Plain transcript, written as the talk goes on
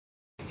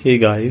Hey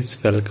guys,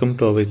 welcome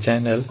to our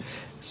channel.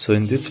 So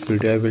in this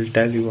video I will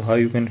tell you how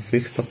you can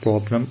fix the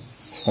problem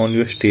on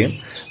your Steam.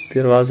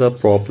 There was a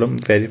problem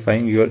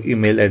verifying your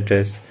email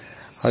address.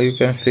 How you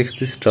can fix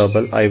this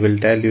trouble I will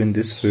tell you in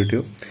this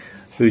video.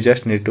 You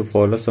just need to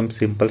follow some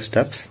simple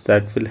steps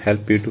that will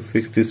help you to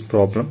fix this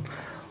problem.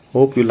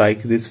 Hope you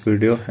like this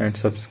video and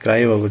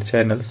subscribe our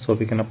channel so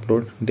we can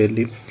upload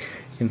daily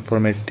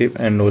informative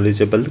and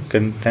knowledgeable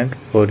content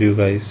for you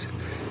guys.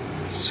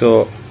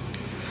 So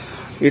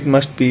it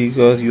must be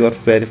because you are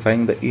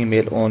verifying the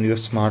email on your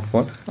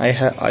smartphone. I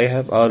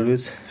have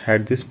always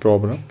had this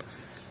problem,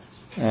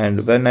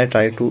 and when I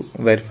try to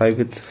verify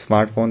with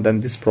smartphone,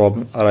 then this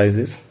problem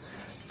arises.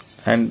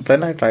 And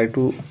when I try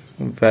to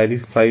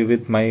verify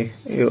with my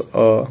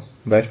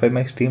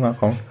Steam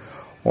account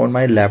on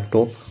my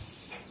laptop,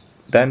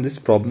 then this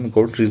problem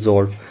got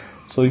resolved.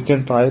 So you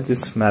can try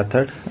this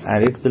method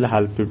and it will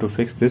help you to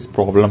fix this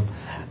problem.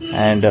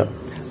 And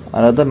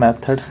another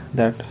method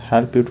that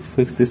help you to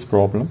fix this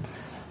problem,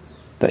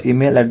 the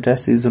email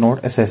address is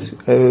not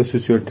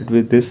associated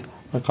with this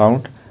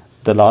account,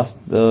 the last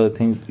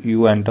thing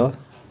you enter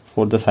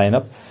for the sign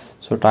up.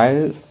 So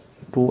try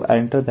to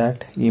enter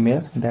that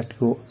email that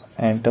you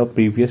enter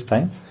previous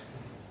time,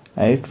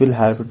 and it will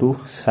help to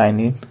sign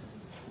in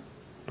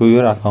to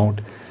your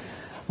account.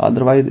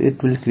 Otherwise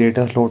it will create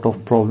a lot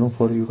of problem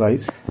for you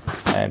guys,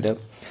 and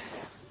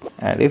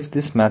if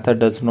this method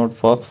does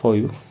not work for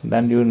you,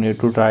 then you need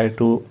to try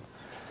to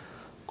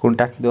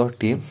contact your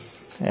team,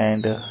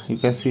 and you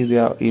can see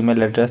their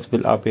email address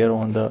will appear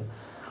on the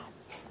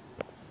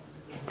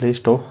Play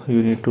Store.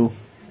 You need to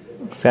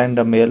send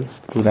a mail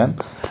to them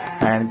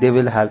and they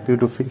will help you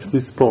to fix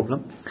this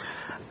problem.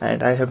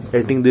 And I have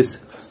getting this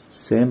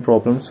same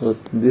problem, so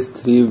these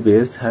 3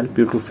 ways help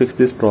you to fix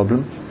this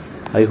problem.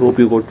 I hope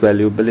you got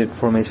valuable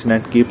information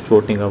and keep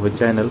supporting our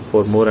channel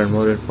for more and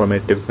more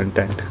informative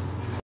content.